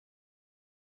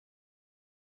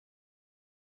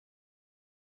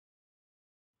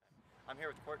I'm here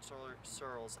with Cort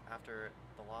Searls after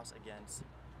the loss against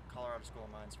Colorado School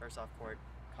of Mines. First off, Cort,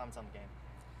 comments on the game.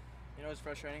 You know, it was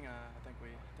frustrating. I think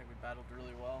we battled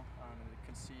really well, and to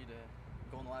concede a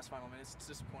goal in the last final minutes, it's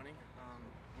disappointing.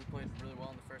 We played really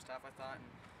well in the first half, I thought, and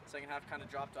the second half kind of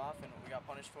dropped off, and we got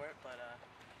punished for it. But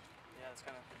yeah, it's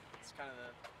kind of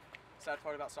the sad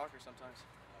part about soccer sometimes.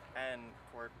 And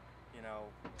Cort, you know,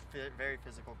 very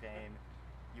physical game.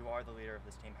 You are the leader of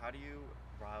this team. How do you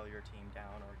rile your team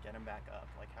down or get them back up?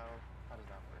 Like how does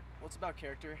that work? Well, it's about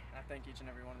character. I think each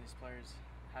and every one of these players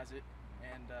has it.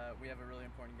 And we have a really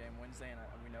important game Wednesday, and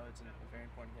we know it's a very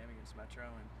important game against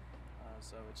Metro, and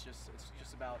so it's just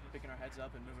about picking our heads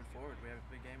up and moving forward. We have a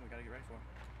big game we got to get ready for.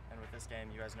 And with this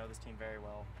game, you guys know this team very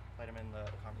well. Played them in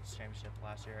the conference championship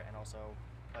last year, and also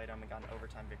played them and got an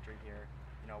overtime victory here.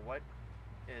 You know, what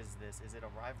is this? Is it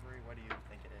a rivalry? What do you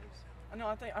think it is? No,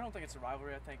 I don't think it's a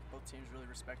rivalry. I think both teams really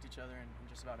respect each other in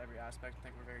just about every aspect. I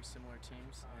think we're very similar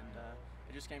teams, and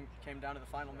it just came down to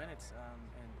the final minutes,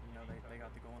 and you know they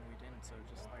got the goal and we didn't. So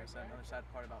just like I said, another sad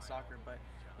part about soccer, but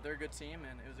they're a good team,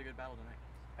 and it was a good battle tonight.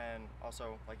 And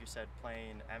also, like you said,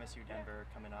 playing MSU Denver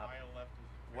coming up.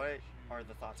 What are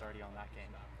the thoughts already on that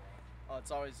game?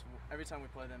 It's always, every time we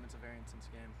play them, it's a very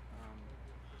intense game.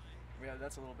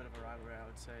 That's a little bit of a rivalry, I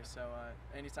would say. So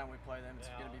anytime we play them, it's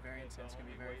going to be very intense, it's going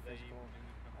to be very physical.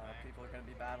 People are going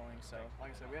to be battling. So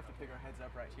like I said, we have to pick our heads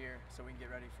up right here so we can get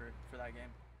ready for that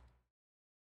game.